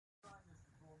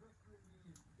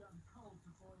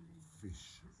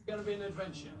fish. It's going to be an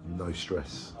adventure. No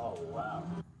stress. Oh, wow.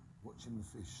 Watching the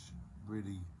fish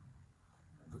really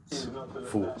puts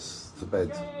thoughts to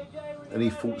bed. Any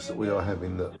thoughts that we are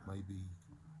having that maybe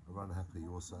are unhappy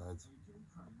or sad,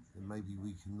 then maybe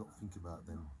we can not think about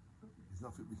them. There's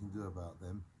nothing we can do about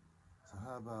them. So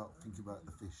how about think about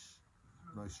the fish?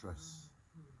 No stress.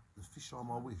 The fish are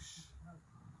my wish.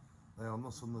 They are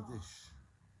not on the dish.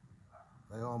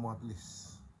 They are my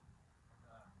bliss.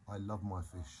 I love my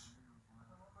fish.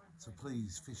 So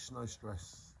please, fish, no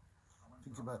stress.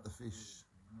 Think about the fish.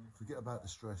 Forget about the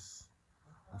stress.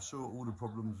 I'm sure all the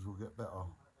problems will get better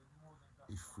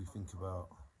if we think about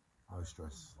no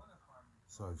stress.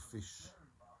 So fish,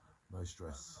 no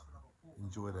stress.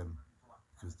 Enjoy them,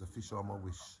 because the fish are my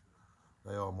wish.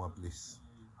 They are my bliss.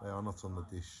 They are not on the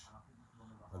dish.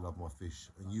 I love my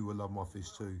fish, and you will love my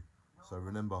fish too. So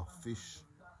remember, fish,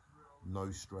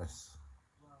 no stress.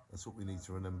 That's what we need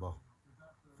to remember.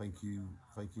 Thank you,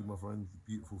 my friend.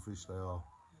 Beautiful fish they are,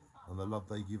 and the love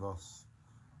they give us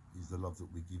is the love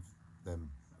that we give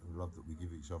them, and the love that we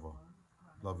give each other.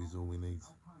 Love is all we need.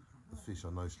 The fish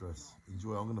are no stress.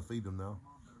 Enjoy. I'm going to feed them now,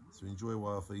 so enjoy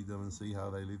while I feed them and see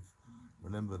how they live.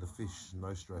 Remember, the fish,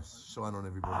 no stress. Shine on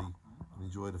everybody and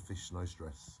enjoy the fish, no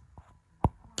stress.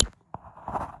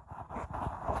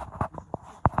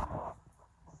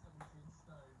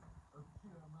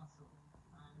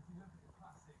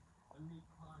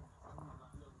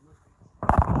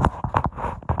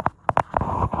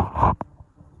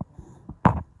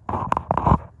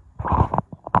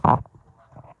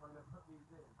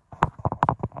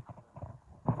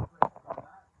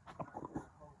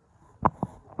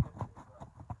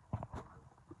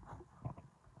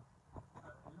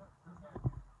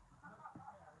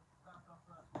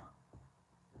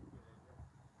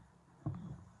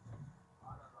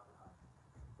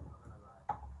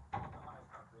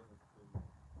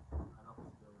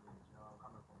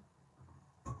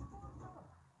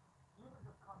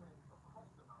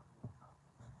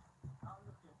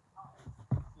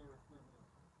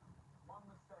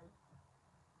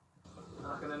 I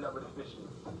can end up with a fish.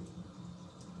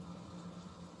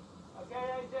 Okay,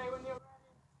 AJ, when you're ready.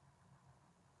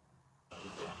 You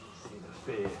definitely see the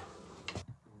fear in AJ's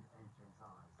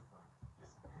eyes. Just like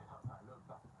that. Look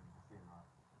back and you see him like.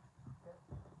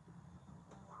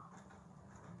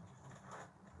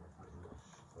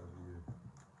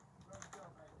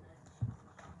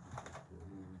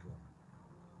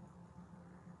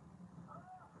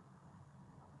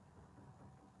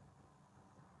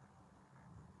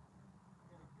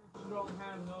 Strong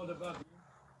hand hold above you.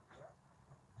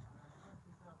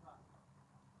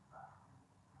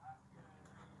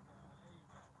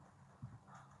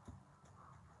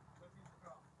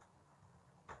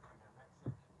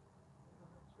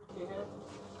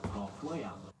 Halfway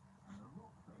up. And the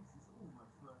rock face is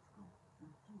almost vertical,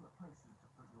 with fewer places to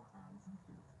put your hands and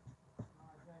feet.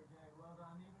 Nice, AJ, well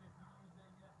done. Even if you're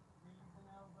using your knees and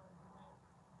elbows in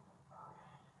it.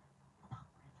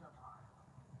 Reach up high.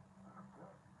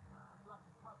 It's like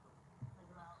a puzzle.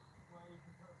 Figure out where you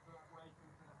can put that weight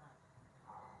into the hand.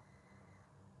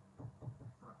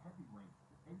 For a heavyweight,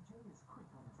 AJ is quick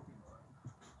on his feet.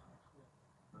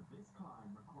 But this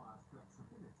climb requires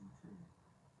flexibility too.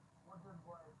 Wondering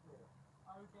why it's here.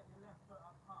 I would get your left foot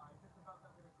up high, just above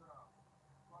that bit of grass.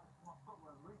 My foot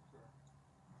won't reach there.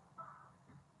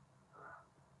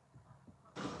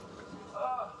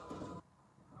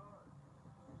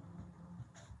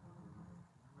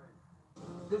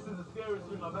 This is the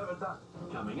scariest thing I've ever done.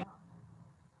 Coming up.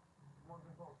 What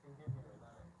does boxing give you, isn't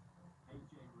it?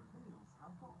 AJ reveals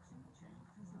how boxing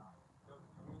changed his life. Go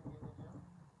to community in the gym.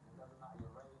 It doesn't matter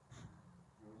your race,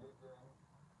 your religion,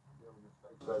 your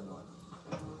respect. So nice.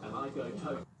 And I go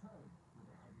toe to toe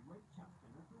with the heavyweight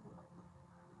champion of the world.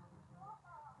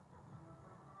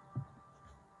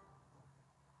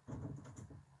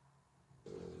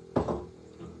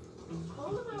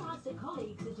 All of our Asda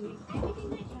colleagues are doing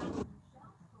everything they can.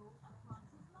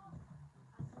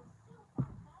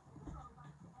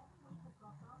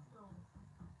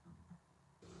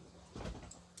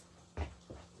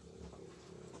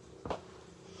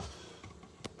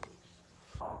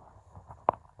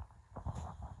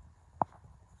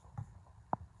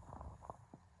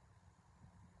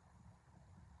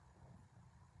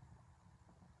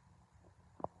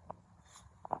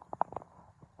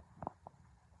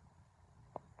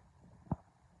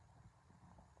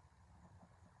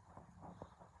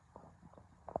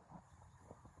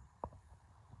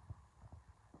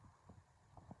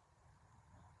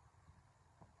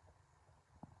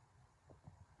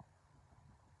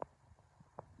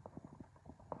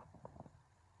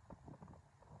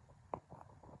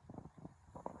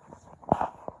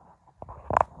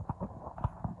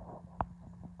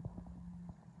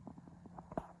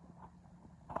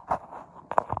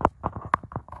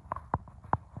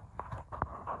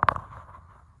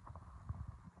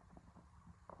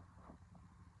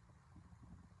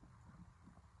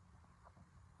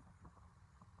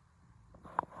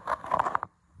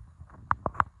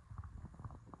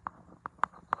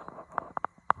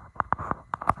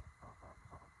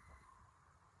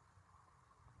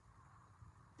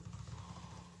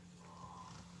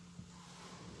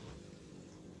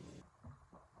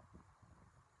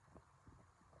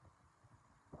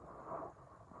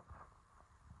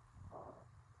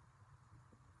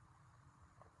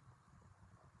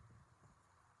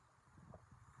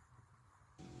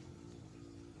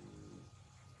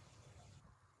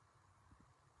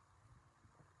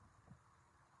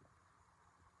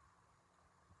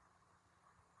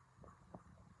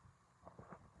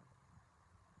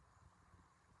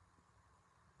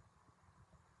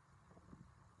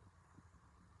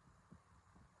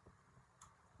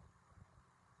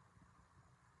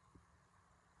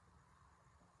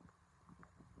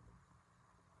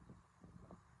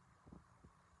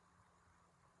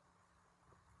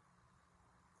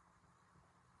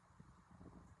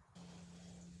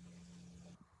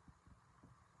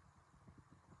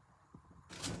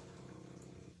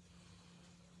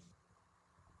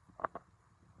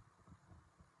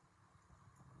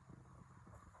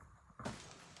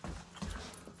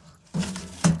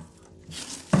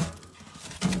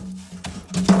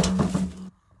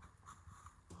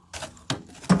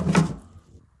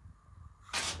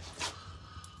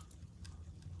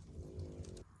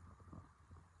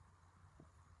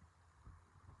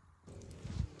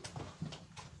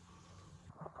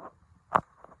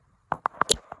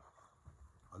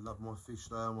 love my fish,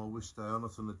 they are my wish, they are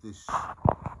not on the dish. I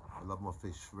love my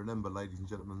fish. Remember, ladies and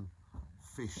gentlemen,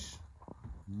 fish,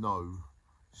 no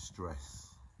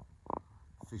stress.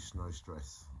 Fish, no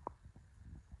stress.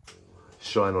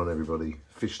 Shine on, everybody.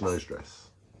 Fish, no stress.